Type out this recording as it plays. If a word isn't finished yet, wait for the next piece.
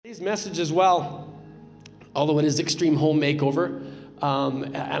Today's message as well, although it is Extreme Home Makeover,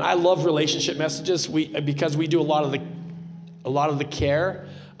 and I love relationship messages because we do a lot of the care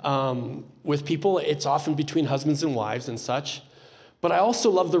with people. It's often between husbands and wives and such. But I also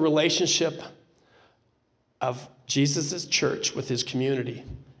love the relationship of Jesus' church with his community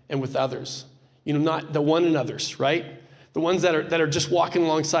and with others. You know, not the one another's, right? The ones that are just walking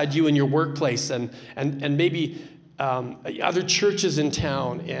alongside you in your workplace and maybe other churches in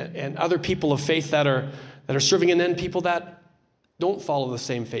town and other people of faith that are serving, and then people that don't follow the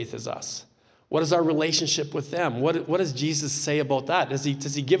same faith as us. What is our relationship with them? What does Jesus say about that? Does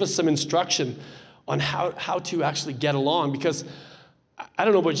he give us some instruction on how to actually get along? Because I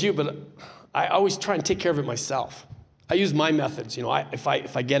don't know about you, but I always try and take care of it myself. I use my methods. You know, if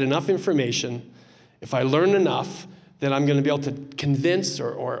I get enough information, if I learn enough, then I'm going to be able to convince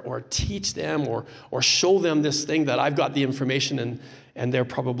or teach them or show them this thing that I've got the information and they're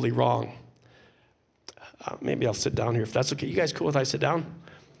probably wrong. Maybe I'll sit down here if that's okay. You guys cool if I sit down?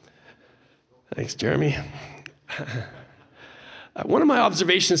 Thanks, Jeremy. One of my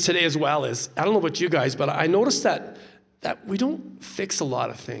observations today as well is, I don't know about you guys, but I noticed that we don't fix a lot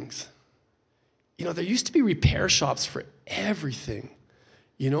of things. You know, there used to be repair shops for everything.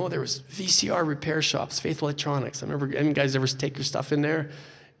 You know, there was VCR repair shops, Faith Electronics. I remember, any guys ever take your stuff in there?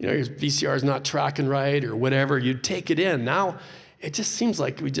 You know, your VCR is not tracking right or whatever. You'd take it in. Now, it just seems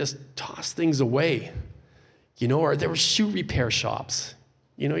like we just toss things away. You know, or there were shoe repair shops.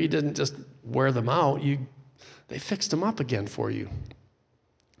 You know, you didn't just wear them out. They fixed them up again for you.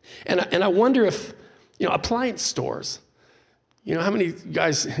 And I wonder if, you know, appliance stores. You know, how many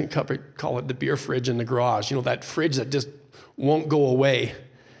guys call it the beer fridge in the garage? You know, that fridge that just won't go away.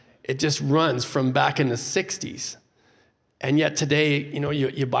 It just runs from back in the 60s. And yet today, you know,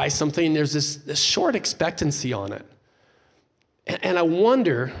 you buy something and there's this short expectancy on it. And I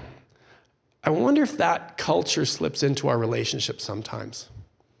wonder if that culture slips into our relationship sometimes.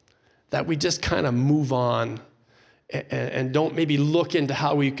 That we just kind of move on and don't maybe look into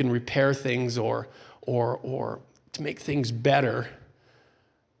how we can repair things or to make things better,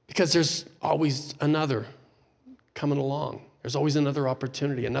 because there's always another coming along. There's always another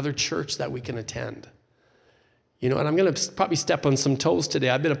opportunity, another church that we can attend. You know, and I'm going to probably step on some toes today.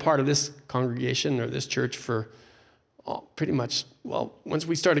 I've been a part of this congregation or this church for pretty much, well, once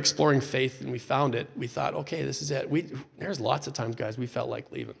we started exploring faith and we found it, we thought, okay, this is it. There's lots of times, guys, we felt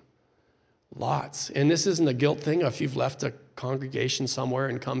like leaving. Lots. And this isn't a guilt thing. If you've left a congregation somewhere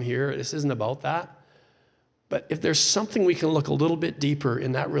and come here, this isn't about that. But if there's something we can look a little bit deeper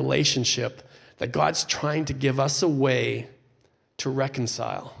in that relationship, that God's trying to give us a way to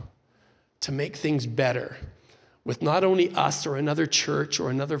reconcile, to make things better with not only us or another church or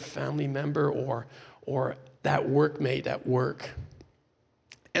another family member or that workmate at work.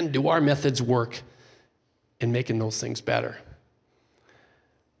 And do our methods work in making those things better?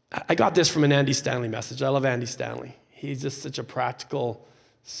 I got this from an Andy Stanley message. I love Andy Stanley. He's just such a practical,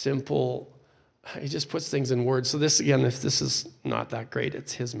 simple, he just puts things in words. So this, again, if this is not that great,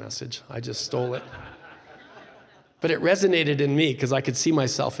 it's his message. I just stole it. But it resonated in me because I could see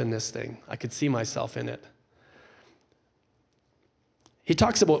myself in this thing. I could see myself in it. He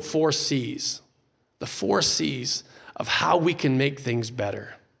talks about 4 C's, the 4 C's of how we can make things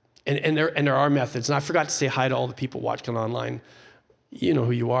better. And there are methods. And I forgot to say hi to all the people watching online. You know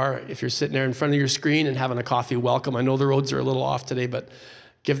who you are. If you're sitting there in front of your screen and having a coffee, welcome. I know the roads are a little off today, but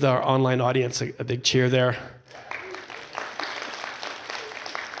give our online audience a big cheer there.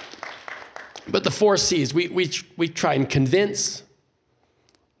 But the 4 C's, we try and convince,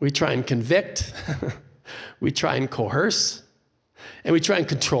 we try and convict, we try and coerce, and we try and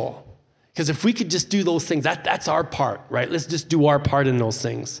control. Because if we could just do those things, that's our part, right? Let's just do our part in those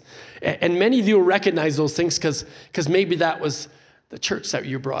things. And many of you will recognize those things because maybe that was the church that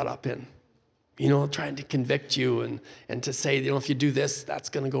you brought up in. You know, trying to convict you and to say, you know, if you do this, that's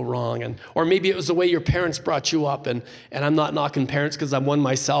going to go wrong. Or maybe it was the way your parents brought you up. And I'm not knocking parents because I'm one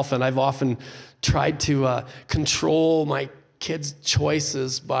myself, and I've often tried to control my kids'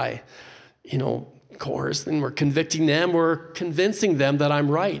 choices by, you know, coercing or convicting them or convincing them that I'm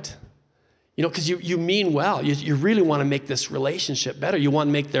right. You know, because you mean well. You really want to make this relationship better. You want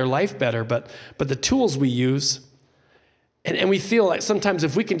to make their life better. But the tools we use, and we feel like sometimes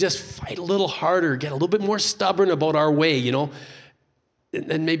if we can just fight a little harder, get a little bit more stubborn about our way, you know,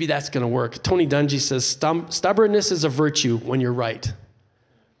 then maybe that's going to work. Tony Dungy says, stubbornness is a virtue when you're right.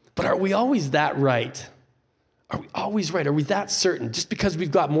 But are we always that right? Are we always right? Are we that certain? Just because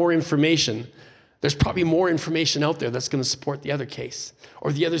we've got more information, there's probably more information out there that's going to support the other case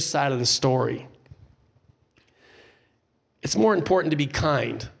or the other side of the story. It's more important to be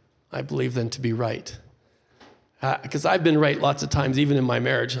kind I believe them to be right. Because I've been right lots of times, even in my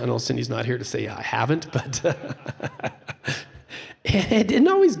marriage. I know Cindy's not here to say I haven't, but it didn't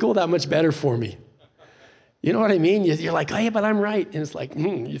always go that much better for me. You know what I mean? You're like, oh, yeah, but I'm right. And it's like,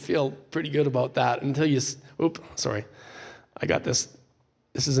 you feel pretty good about that until sorry. I got this.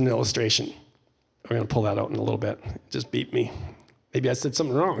 This is an illustration. We're going to pull that out in a little bit. Just beat me. Maybe I said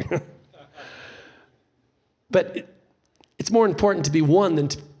something wrong. But it's more important to be one than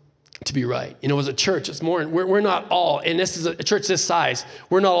to be right. You know, as a church, it's more, we're not all, and this is a church this size,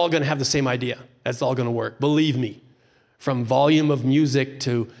 we're not all going to have the same idea. That's all going to work. Believe me. From volume of music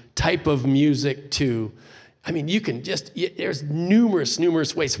to type of music to, I mean, you can there's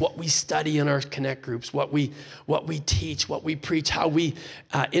numerous ways. What we study in our connect groups, what we teach, what we preach, how we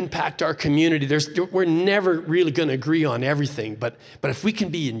impact our community. We're never really going to agree on everything, but if we can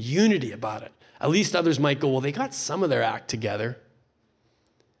be in unity about it, at least others might go, well, they got some of their act together.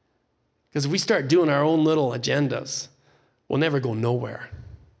 Because if we start doing our own little agendas, we'll never go nowhere.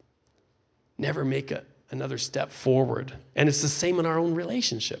 Never make another step forward. And it's the same in our own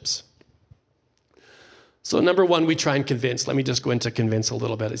relationships. So number one, we try and convince. Let me just go into convince a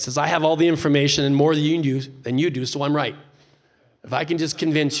little bit. It says, I have all the information and more than you do, so I'm right. If I can just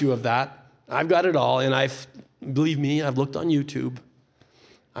convince you of that, I've got it all, and believe me, I've looked on YouTube.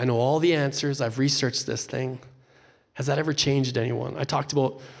 I know all the answers. I've researched this thing. Has that ever changed anyone? I talked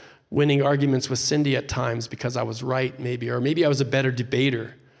about winning arguments with Cindy at times because I was right, maybe, or maybe I was a better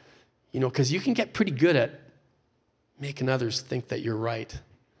debater. You know, because you can get pretty good at making others think that you're right.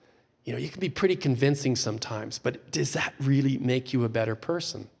 You know, you can be pretty convincing sometimes, but does that really make you a better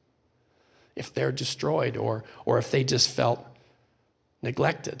person? If they're destroyed or if they just felt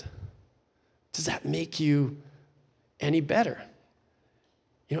neglected, does that make you any better?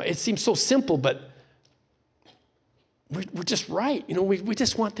 You know, it seems so simple, but we're just right. You know, we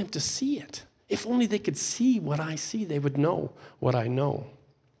just want them to see it. If only they could see what I see, they would know what I know.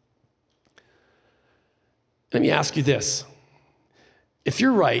 Let me ask you this. If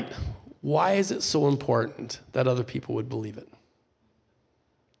you're right, why is it so important that other people would believe it?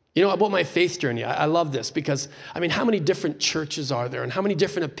 You know, about my faith journey, I love this because, I mean, how many different churches are there and how many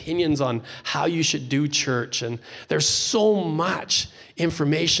different opinions on how you should do church? And there's so much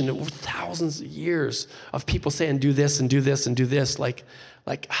information over thousands of years of people saying, do this and do this and do this. Like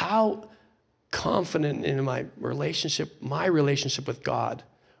how confident in my relationship with God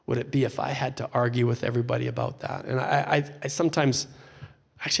would it be if I had to argue with everybody about that? And I sometimes,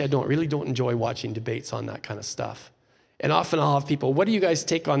 actually, I don't enjoy watching debates on that kind of stuff. And often I'll have people, what do you guys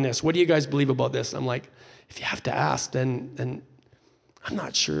take on this? What do you guys believe about this? I'm like, if you have to ask, then I'm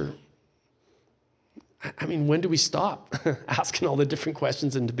not sure. I mean, when do we stop asking all the different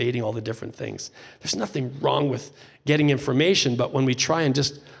questions and debating all the different things? There's nothing wrong with getting information, but when we try and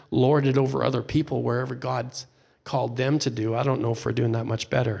just lord it over other people, wherever God's called them to do, I don't know if we're doing that much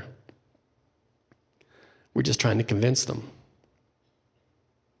better. We're just trying to convince them.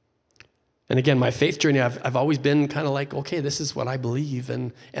 And again, my faith journey, I've always been kind of like, okay, this is what I believe,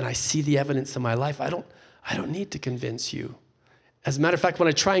 and I see the evidence in my life. I don't need to convince you. As a matter of fact, when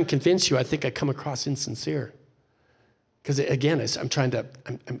I try and convince you, I think I come across insincere. Because again,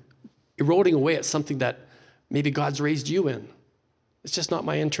 I'm eroding away at something that maybe God's raised you in. It's just not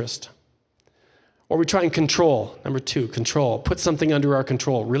my interest. Or we try and control. Number two, control. Put something under our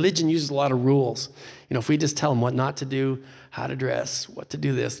control. Religion uses a lot of rules. You know, if we just tell them what not to do, how to dress, what to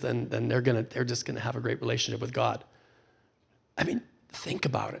do this, then they're just gonna have a great relationship with God. I mean, think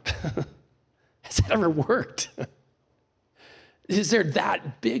about it. Has that ever worked? Is there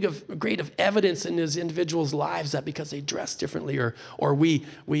that great of evidence in those individuals' lives that because they dress differently or we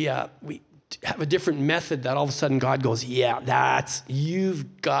have a different method that all of a sudden God goes, yeah,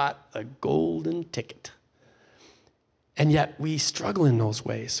 you've got a golden ticket. And yet we struggle in those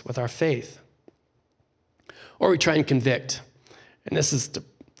ways with our faith. Or we try and convict. And this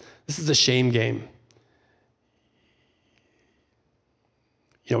is a shame game.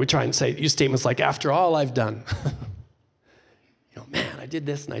 You know, we try and use statements like, after all I've done. You know, man, I did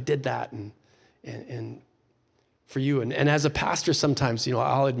this and I did that. And for you. And as a pastor, sometimes, you know,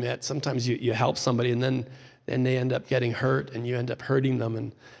 I'll admit, sometimes you help somebody and then they end up getting hurt and you end up hurting them.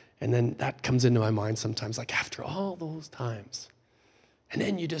 And then that comes into my mind sometimes, like after all those times. And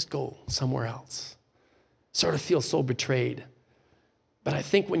then you just go somewhere else. Sort of feel so betrayed. But I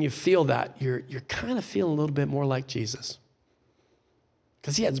think when you feel that, you're kind of feeling a little bit more like Jesus.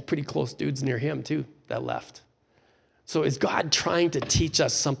 Because he had some pretty close dudes near him too that left. So is God trying to teach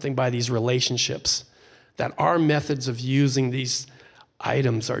us something by these relationships? That our methods of using these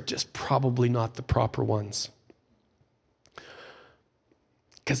items are just probably not the proper ones.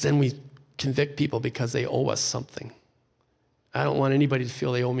 Because then we convict people because they owe us something. I don't want anybody to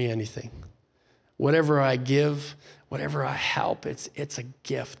feel they owe me anything. Whatever I give, whatever I help, it's a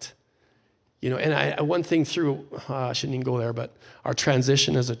gift. And one thing through, I shouldn't even go there, but our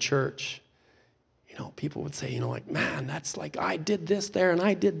transition as a church, people would say, man, that's like, I did this there and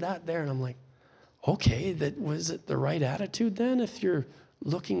I did that there. And I'm like, okay, was it the right attitude then if you're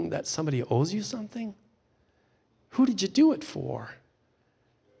looking that somebody owes you something? Who did you do it for?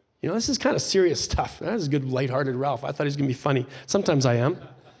 This is kind of serious stuff. That is good, lighthearted Ralph. I thought he was going to be funny. Sometimes I am.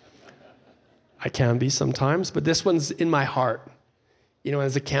 I can be sometimes, but this one's in my heart.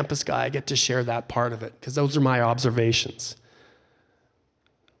 As a campus guy, I get to share that part of it because those are my observations.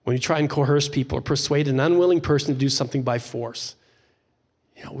 When you try and coerce people or persuade an unwilling person to do something by force,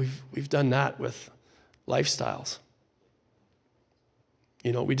 we've done that with lifestyles.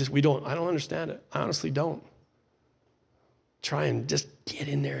 I don't understand it. I honestly don't. Try and just get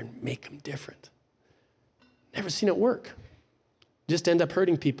in there and make them different. Never seen it work. Just end up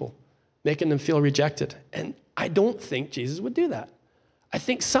hurting people, making them feel rejected. And I don't think Jesus would do that. I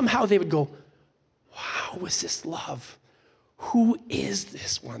think somehow they would go, wow, was this love? Who is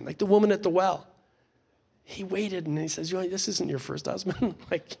this one? Like the woman at the well. He waited and he says, this isn't your first husband.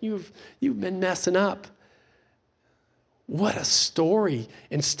 Like you've been messing up. What a story.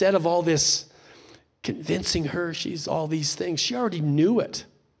 Instead of all this convincing her she's all these things, she already knew it.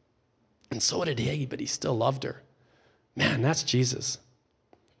 And so did he, but he still loved her. Man, that's Jesus.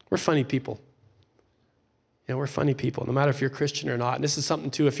 We're funny people. We're funny people, no matter if you're Christian or not. And this is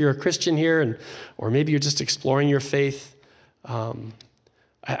something too, if you're a Christian here or maybe you're just exploring your faith,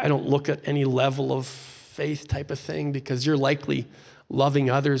 I don't look at any level of faith type of thing because you're likely loving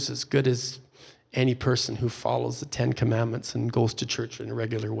others as good as any person who follows the 10 Commandments and goes to church in a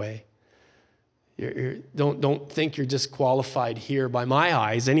regular way. Don't think you're disqualified here by my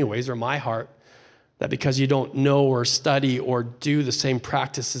eyes anyways, or my heart, that because you don't know or study or do the same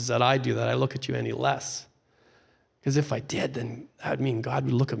practices that I do, that I look at you any less. Because if I did, then that would mean God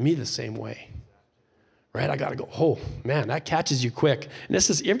would look at me the same way. Right? I got to go, oh, man, that catches you quick.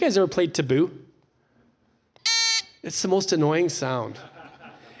 And you guys ever played Taboo? It's the most annoying sound.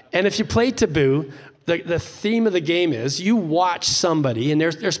 And if you play Taboo, the theme of the game is you watch somebody, and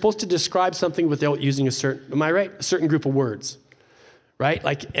they're supposed to describe something without using a certain, am I right? A certain group of words, right?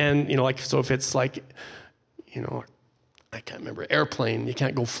 So if it's like, I can't remember, airplane, you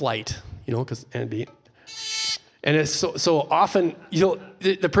can't go flight, and it's so often,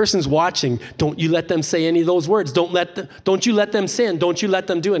 the person's watching, don't you let them say any of those words. Don't you let them sin. Don't you let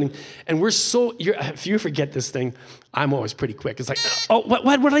them do anything. And if you forget this thing, I'm always pretty quick. It's like, oh,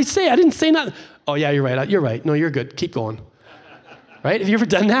 what did I say? I didn't say nothing. Oh, yeah, you're right. You're right. No, you're good. Keep going. Right? Have you ever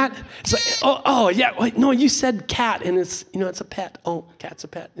done that? It's like, oh, yeah. Wait, no, you said cat, and it's a pet. Oh, cat's a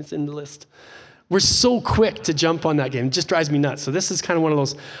pet. It's in the list. We're so quick to jump on that game. It just drives me nuts. So this is kind of one of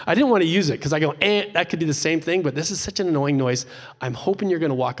those, I didn't want to use it because I go, that could be the same thing, but this is such an annoying noise. I'm hoping you're going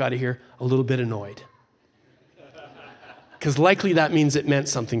to walk out of here a little bit annoyed. Because likely that means it meant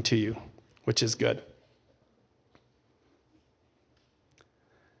something to you, which is good.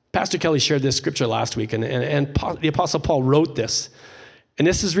 Pastor Kelly shared this scripture last week, and the Apostle Paul wrote this. And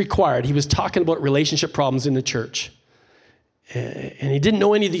this is required. He was talking about relationship problems in the church. And he didn't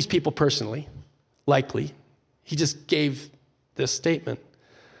know any of these people personally. Likely. He just gave this statement.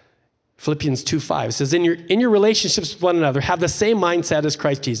 Philippians 2:5 says, in your relationships with one another, have the same mindset as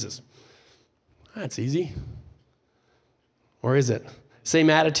Christ Jesus. That's easy. Or is it? Same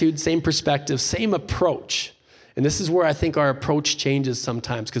attitude, same perspective, same approach. And this is where I think our approach changes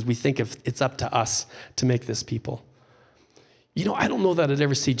sometimes because we think it's up to us to make this people. I don't know that I'd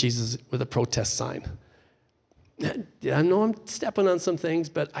ever see Jesus with a protest sign. I know I'm stepping on some things,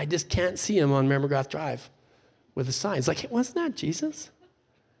 but I just can't see him on Memograth Drive with a sign. It's like, wasn't that Jesus?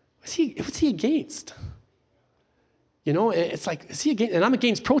 What's he against? It's like, is he against? And I'm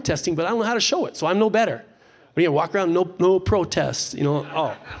against protesting, but I don't know how to show it, so I'm no better. When you walk around, no protests,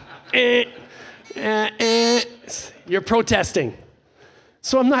 you're protesting.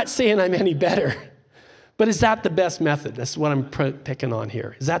 So I'm not saying I'm any better, but is that the best method? That's what I'm picking on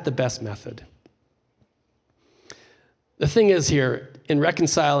here. Is that the best method? The thing is here, in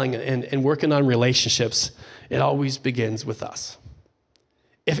reconciling and working on relationships, it always begins with us.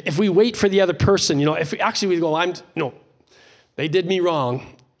 If we wait for the other person, if we go, they did me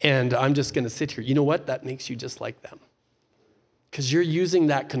wrong, and I'm just going to sit here. You know what? That makes you just like them. Because you're using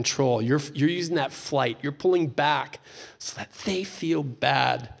that control. You're using that flight. You're pulling back so that they feel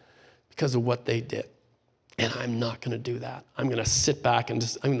bad because of what they did. And I'm not going to do that. I'm going to sit back and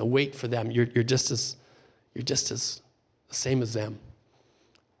I'm going to wait for them. You're just as the same as them.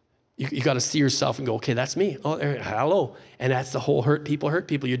 You got to see yourself and go, okay, that's me. Oh, hello. And that's the whole hurt people.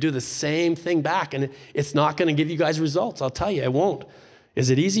 You do the same thing back, and it's not going to give you guys results. I'll tell you, it won't. Is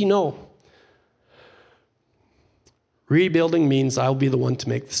it easy? No. Rebuilding means I'll be the one to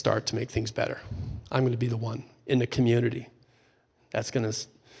make the start to make things better. I'm going to be the one in the community that's going to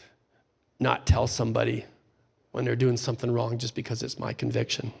not tell somebody when they're doing something wrong just because it's my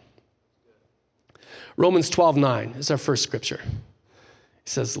conviction. Romans 12:9 is our first scripture. It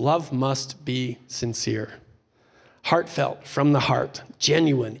says, love must be sincere, heartfelt, from the heart,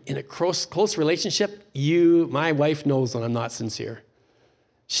 genuine. In a close relationship, my wife knows when I'm not sincere.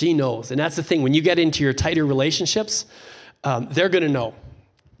 She knows. And that's the thing. When you get into your tighter relationships, they're going to know.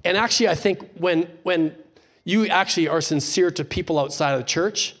 And actually, I think when you actually are sincere to people outside of the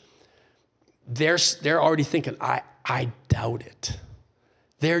church, they're already thinking, I doubt it.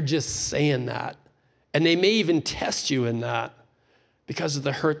 They're just saying that. And they may even test you in that because of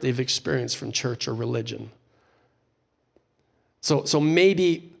the hurt they've experienced from church or religion. So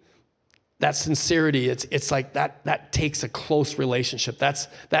maybe that sincerity, it's like that takes a close relationship.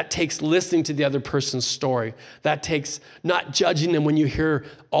 That takes listening to the other person's story. That takes not judging them when you hear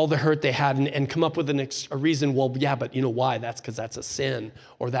all the hurt they had and come up with a reason, well, yeah, but you know why? That's because that's a sin,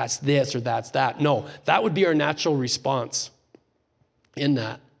 or that's this, or that's that. No, that would be our natural response in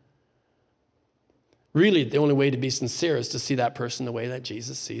that. Really, the only way to be sincere is to see that person the way that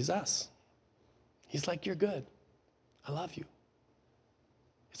Jesus sees us. He's like, you're good. I love you.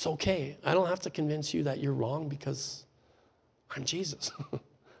 It's okay. I don't have to convince you that you're wrong because I'm Jesus.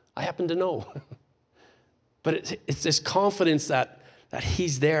 I happen to know. But it's this confidence that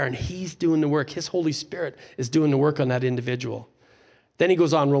he's there and he's doing the work. His Holy Spirit is doing the work on that individual. Then he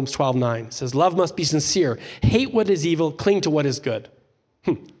goes on, Romans 12:9. It says, love must be sincere. Hate what is evil. Cling to what is good.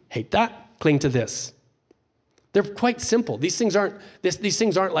 Hate that. Cling to this. They're quite simple. These things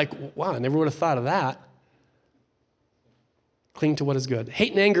aren't like, wow, I never would have thought of that. Cling to what is good.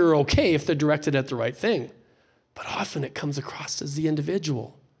 Hate and anger are okay if they're directed at the right thing. But often it comes across as the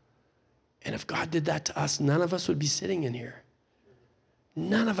individual. And if God did that to us, none of us would be sitting in here.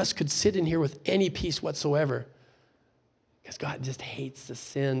 None of us could sit in here with any peace whatsoever. Because God just hates the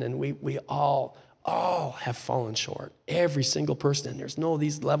sin, and we all have fallen short. Every single person. And there's no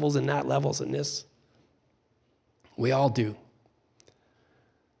these levels and that levels in this. We all do.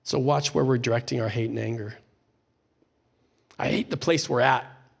 So watch where we're directing our hate and anger. I hate the place we're at,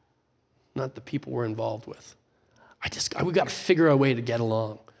 not the people we're involved with. We got to figure a way to get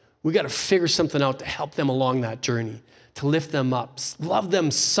along. We got to figure something out to help them along that journey, to lift them up, love them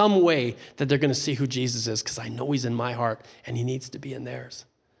some way that they're going to see who Jesus is, because I know he's in my heart and he needs to be in theirs,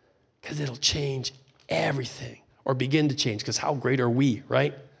 because it'll change everything, or begin to change, because how great are we,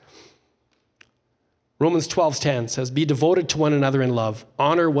 right? Romans 12:10 says, be devoted to one another in love.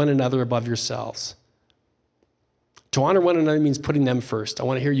 Honor one another above yourselves. To honor one another means putting them first. I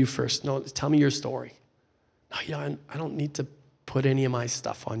want to hear you first. No, tell me your story. No, I don't need to put any of my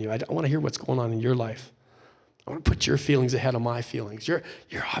stuff on you. I want to hear what's going on in your life. I want to put your feelings ahead of my feelings. You're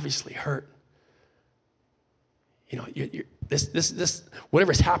obviously hurt. You know, this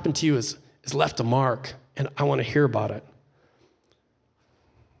whatever's happened to you has left a mark, and I want to hear about it.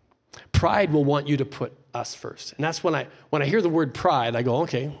 Pride will want you to put us first. And that's when I hear the word pride, I go,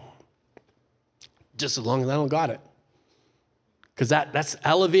 okay, just as long as I don't got it. Because that's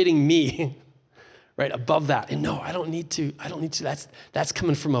elevating me right above that. And no, I don't need to. That's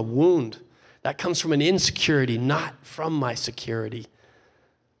coming from a wound. That comes from an insecurity, not from my security.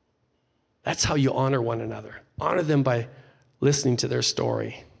 That's how you honor one another. Honor them by listening to their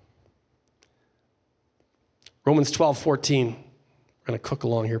story. Romans 12:14. We're going to cook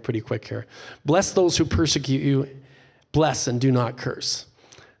along here pretty quick here. Bless those who persecute you. Bless and do not curse.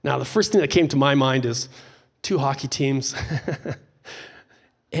 Now, the first thing that came to my mind is 2 hockey teams.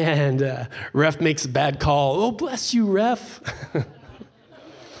 And ref makes a bad call. Oh, bless you, ref.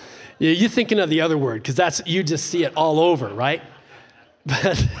 Yeah, you're thinking of the other word, because you just see it all over, right?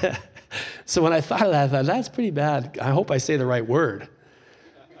 But so when I thought of that, I thought, that's pretty bad. I hope I say the right word.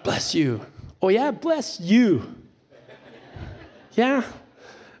 Bless you. Oh, yeah, bless you. Yeah.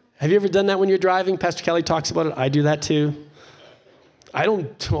 Have you ever done that when you're driving? Pastor Kelly talks about it. I do that too. I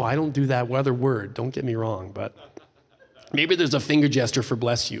don't do that other word. Don't get me wrong, but maybe there's a finger gesture for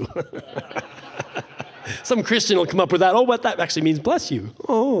bless you. Some Christian will come up with that. Oh, what that actually means bless you.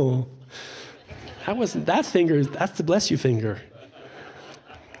 Oh, that wasn't that finger. That's the bless you finger.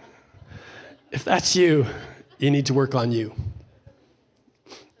 If that's you, you need to work on you.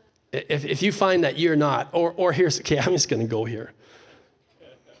 If you find that you're not, or here's, okay, I'm just going to go here.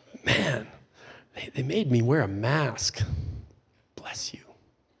 Man, they made me wear a mask. Bless you.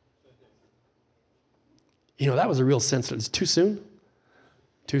 That was a real sensitive. Is it too soon?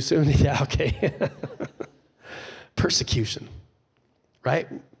 Too soon? Yeah, okay. Persecution, right?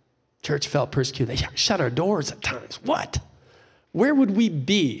 Church felt persecuted. They shut our doors at times. What? Where would we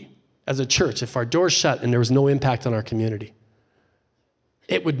be as a church if our doors shut and there was no impact on our community?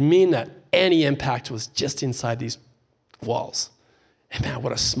 It would mean that any impact was just inside these walls. And man,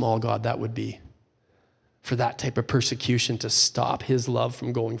 what a small God that would be for that type of persecution to stop his love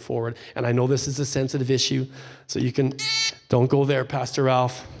from going forward. And I know this is a sensitive issue, so don't go there, Pastor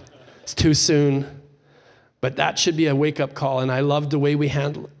Ralph. It's too soon. But that should be a wake-up call, and I loved the way we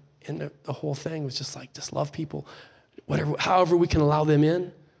handled it. And the whole thing was just love people. However we can allow them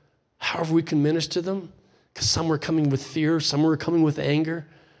in, however we can minister to them, because some were coming with fear, some were coming with anger.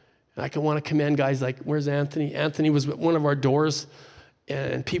 And I want to commend guys like, where's Anthony? Anthony was at one of our doors,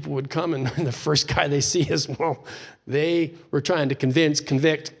 and people would come, and the first guy they see is, they were trying to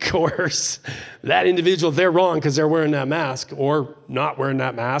convict, coerce that individual. They're wrong because they're wearing that mask, or not wearing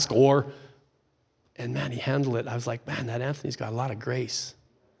that mask, and man, he handled it. I was like, man, that Anthony's got a lot of grace.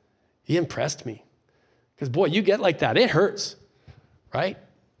 He impressed me. Because boy, you get like that, it hurts, right?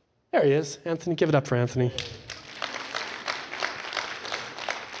 There he is. Anthony, give it up for Anthony.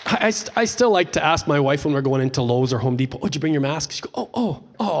 I still like to ask my wife when we're going into Lowe's or Home Depot, did you bring your mask? She goes,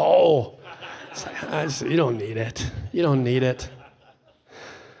 oh. You don't need it. You don't need it.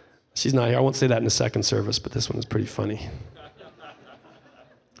 She's not here. I won't say that in the second service, but this one is pretty funny.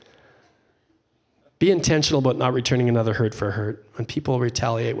 Be intentional about not returning another hurt for a hurt. When people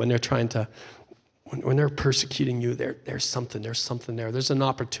retaliate, when they're trying to, when they're persecuting you, there's something there. There's an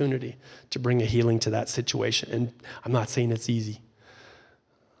opportunity to bring a healing to that situation. And I'm not saying it's easy.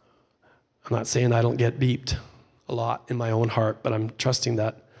 I'm not saying I don't get beeped a lot in my own heart, but I'm trusting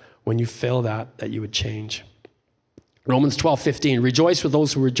that when you fail that you would change. Romans 12:15, rejoice with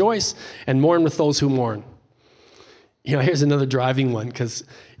those who rejoice and mourn with those who mourn. Here's another driving one, because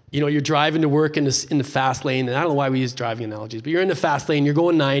you're driving to work in the fast lane, and I don't know why we use driving analogies, but you're in the fast lane, you're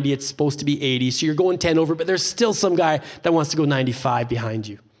going 90, it's supposed to be 80, so you're going 10 over, but there's still some guy that wants to go 95 behind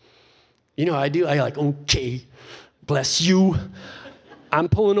you. I do, okay, bless you. I'm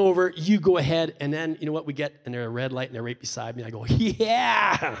pulling over, you go ahead, and then, we get, and they're a red light, and they're right beside me, I go,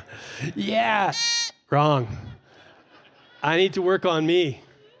 yeah, wrong. I need to work on me,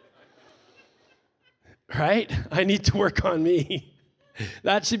 right? I need to work on me.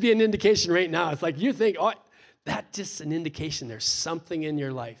 That should be an indication right now. It's like you think, that's just an indication there's something in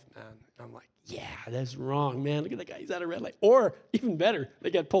your life, man. I'm like, yeah, that's wrong, man. Look at that guy, he's at a red light. Or, even better,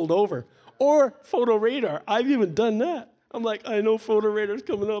 they get pulled over. Or photo radar. I've even done that. I'm like, I know photo radar's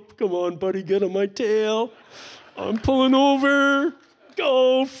coming up. Come on, buddy, get on my tail. I'm pulling over.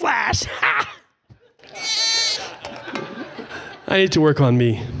 Go, flash. I need to work on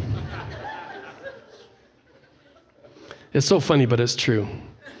me. It's so funny, but it's true.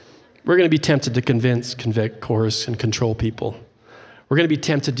 We're going to be tempted to convince, convict, coerce, and control people. We're going to be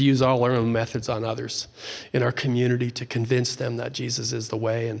tempted to use all our own methods on others in our community to convince them that Jesus is the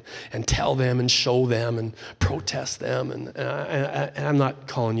way, and tell them and show them and protest them. And I'm not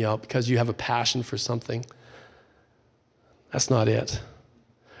calling you out because you have a passion for something. That's not it.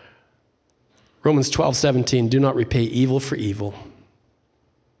 Romans 12:17, do not repay evil for evil.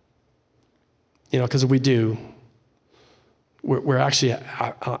 Because if we do, we're actually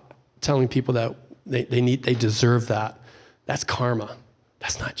telling people that they deserve that. That's karma.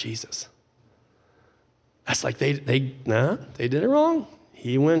 That's not Jesus. That's like they did it wrong.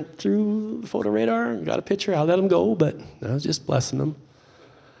 He went through the photo radar and got a picture. I'll let him go, but I was just blessing them.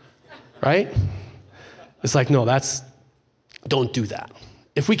 Right? It's like, no, don't do that.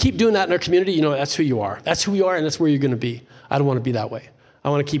 If we keep doing that in our community, that's who you are. That's who you are, and that's where you're going to be. I don't want to be that way. I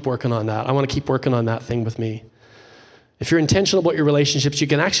want to keep working on that. I want to keep working on that thing with me. If you're intentional about your relationships, you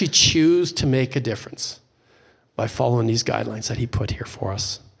can actually choose to make a difference by following these guidelines that he put here for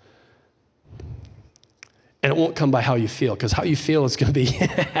us. And it won't come by how you feel, because how you feel is going to be,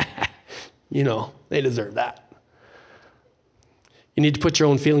 they deserve that. You need to put your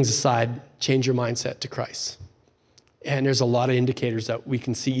own feelings aside, change your mindset to Christ. And there's a lot of indicators that we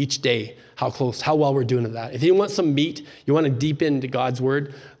can see each day how well we're doing at that. If you want some meat, you want to deep into God's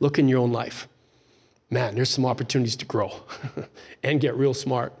word, look in your own life. Man, there's some opportunities to grow and get real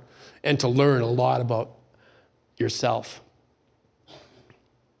smart and to learn a lot about yourself.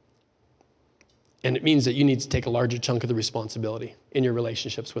 And it means that you need to take a larger chunk of the responsibility in your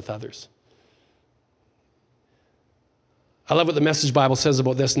relationships with others. I love what the Message Bible says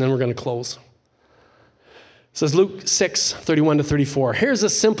about this, and then we're going to close. It says Luke 6:31-34. Here's a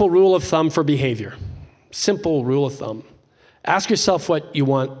simple rule of thumb for behavior. Simple rule of thumb. Ask yourself what you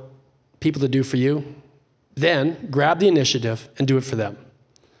want people to do for you, then grab the initiative and do it for them.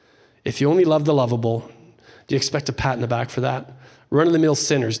 If you only love the lovable, do you expect a pat in the back for that? Run-of-the-mill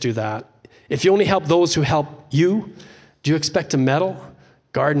sinners do that. If you only help those who help you, do you expect a medal?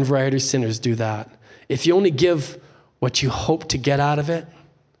 Garden variety sinners do that. If you only give what you hope to get out of it,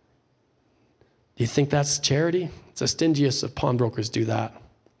 do you think that's charity? It's the stingiest of pawnbrokers do that.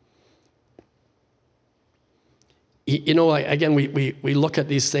 You know, again, we look at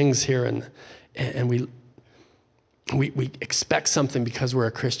these things here and we expect something because we're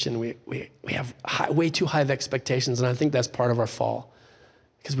a Christian. We have way too high of expectations, and I think that's part of our fall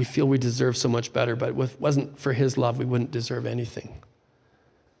because we feel we deserve so much better, but if it wasn't for his love, we wouldn't deserve anything.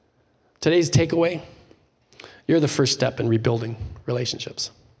 Today's takeaway, you're the first step in rebuilding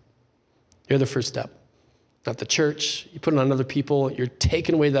relationships. You're the first step. Not the church. You put it on other people. You're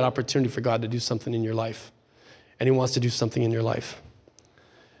taking away that opportunity for God to do something in your life. And he wants to do something in your life.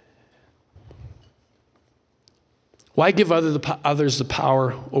 Why give others the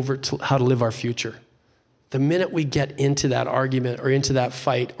power over to how to live our future? The minute we get into that argument or into that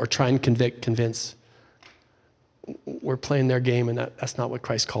fight or try and convince, we're playing their game, and that's not what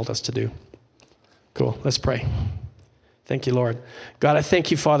Christ called us to do. Cool, let's pray. Thank you, Lord. God, I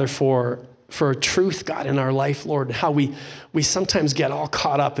thank you, Father, for truth, God, in our life, Lord, and how we sometimes get all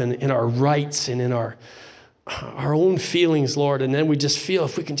caught up in our rights and in our own feelings, Lord, and then we just feel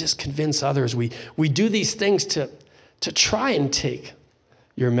if we can just convince others. We do these things to try and take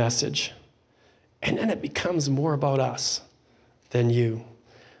your message, and then it becomes more about us than you.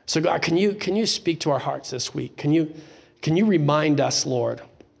 So God, can you speak to our hearts this week? Can you remind us, Lord,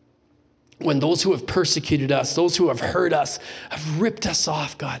 when those who have persecuted us, those who have hurt us, have ripped us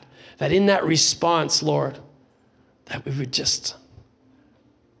off, God, that in that response, Lord, that we would just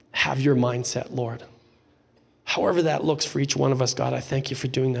have your mindset, Lord. However that looks for each one of us, God, I thank you for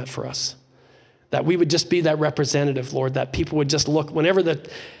doing that for us. That we would just be that representative, Lord, that people would just look, whenever the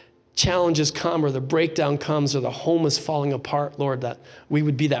challenges come or the breakdown comes or the home is falling apart, Lord, that we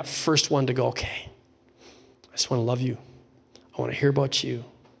would be that first one to go, okay, I just want to love you. I want to hear about you.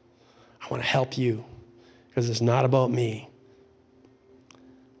 I want to help you because it's not about me.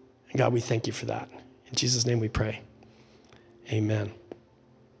 And God, we thank you for that. In Jesus' name we pray. Amen.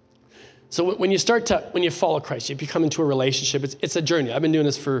 So when you follow Christ, you become into a relationship. It's a journey. I've been doing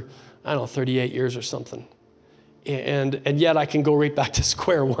this for, 38 years or something. And yet I can go right back to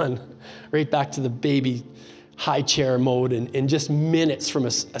square one, right back to the baby high chair mode in just minutes from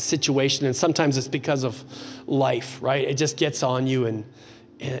a situation. And sometimes it's because of life, right? It just gets on you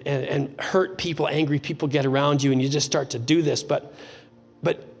and hurt people, angry people get around you and you just start to do this. But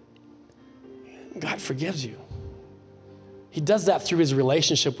God forgives you. He does that through his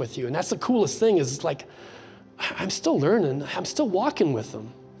relationship with you. And that's the coolest thing is it's like, I'm still learning. I'm still walking with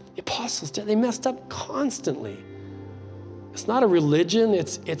them. The apostles did. They messed up constantly. It's not a religion.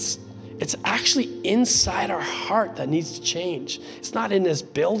 It's actually inside our heart that needs to change. It's not in this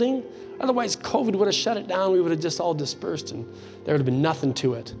building. Otherwise, COVID would have shut it down. We would have just all dispersed and there would have been nothing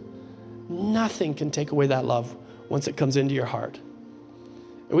to it. Nothing can take away that love once it comes into your heart.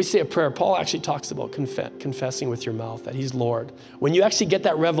 And we say a prayer. Paul actually talks about confessing with your mouth that he's Lord. When you actually get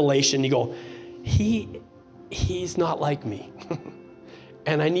that revelation, you go, he's not like me.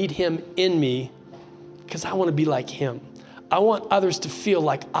 And I need him in me because I want to be like him. I want others to feel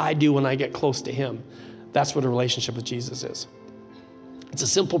like I do when I get close to him. That's what a relationship with Jesus is. It's a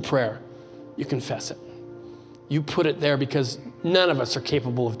simple prayer. You confess it. You put it there because none of us are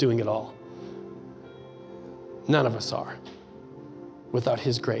capable of doing it all. None of us are without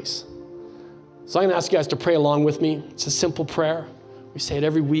his grace. So I'm going to ask you guys to pray along with me. It's a simple prayer. We say it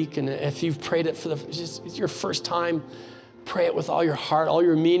every week, and if you've prayed it it's your first time, pray it with all your heart, all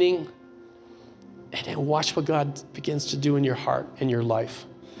your meaning, and then watch what God begins to do in your heart and your life.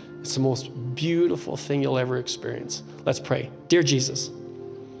 It's the most beautiful thing you'll ever experience. Let's pray. Dear Jesus,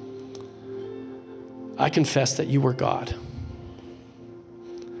 I confess that you were God.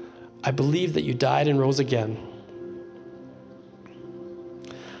 I believe that you died and rose again.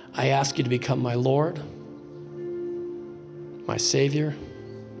 I ask you to become my Lord, my Savior,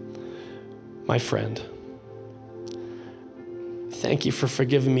 my friend. Thank you for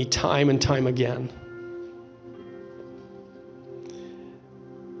forgiving me time and time again.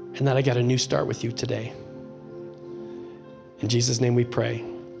 And that I got a new start with you today. In Jesus' name we pray.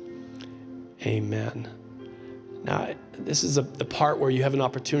 Amen. Now, this is the part where you have an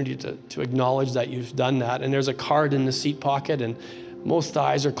opportunity to acknowledge that you've done that. And there's a card in the seat pocket, and most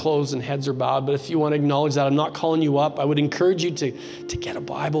eyes are closed and heads are bowed. But if you want to acknowledge that, I'm not calling you up. I would encourage you to get a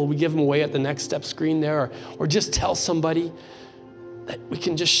Bible. We give them away at the Next Step screen there. Or just tell somebody that we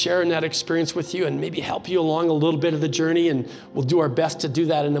can just share in that experience with you and maybe help you along a little bit of the journey, and we'll do our best to do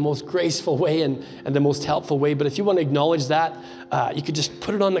that in the most graceful way and the most helpful way. But if you want to acknowledge that, you could just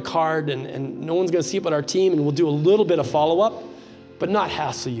put it on the card, and no one's going to see it but our team, and we'll do a little bit of follow-up, but not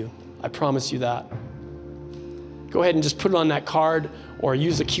hassle you. I promise you that. Go ahead and just put it on that card, or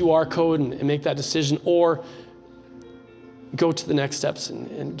use the QR code and make that decision, or go to the next steps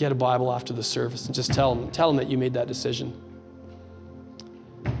and get a Bible after the service and just tell them that you made that decision.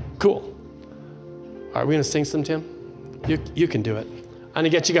 Cool. Are we going to sing some, Tim? You can do it. I'm going to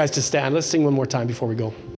get you guys to stand. Let's sing one more time before we go.